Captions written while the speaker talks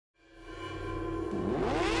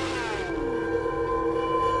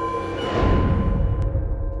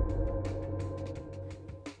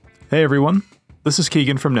Hey everyone, this is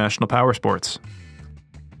Keegan from National Powersports.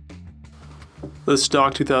 This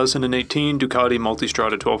stock 2018 DUCATI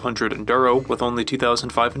MTS1200 Enduro with only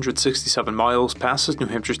 2,567 miles passes New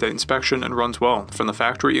Hampshire State inspection and runs well. From the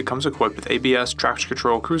factory, it comes equipped with ABS, traction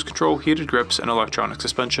control, cruise control, heated grips, and electronic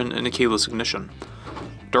suspension and a keyless ignition.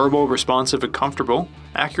 Durable, responsive, and comfortable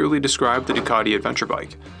accurately describe the Ducati adventure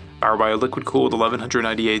bike. Powered by a liquid-cooled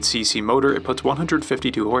 1198cc motor, it puts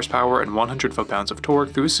 152 horsepower and 100 foot-pounds of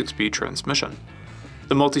torque through a 6-speed transmission.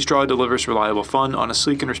 The Multistrada delivers reliable fun on a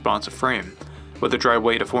sleek and responsive frame. With a dry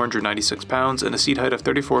weight of 496 pounds and a seat height of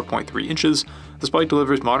 34.3 inches, this bike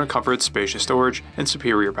delivers modern comfort, spacious storage, and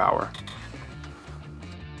superior power.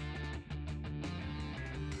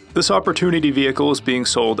 This opportunity vehicle is being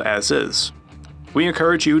sold as is. We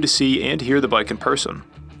encourage you to see and hear the bike in person.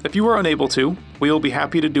 If you are unable to, we will be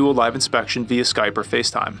happy to do a live inspection via Skype or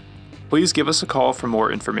FaceTime. Please give us a call for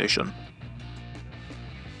more information.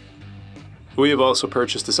 We have also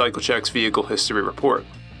purchased the CycleCheck's Vehicle History Report.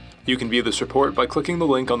 You can view this report by clicking the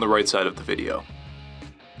link on the right side of the video.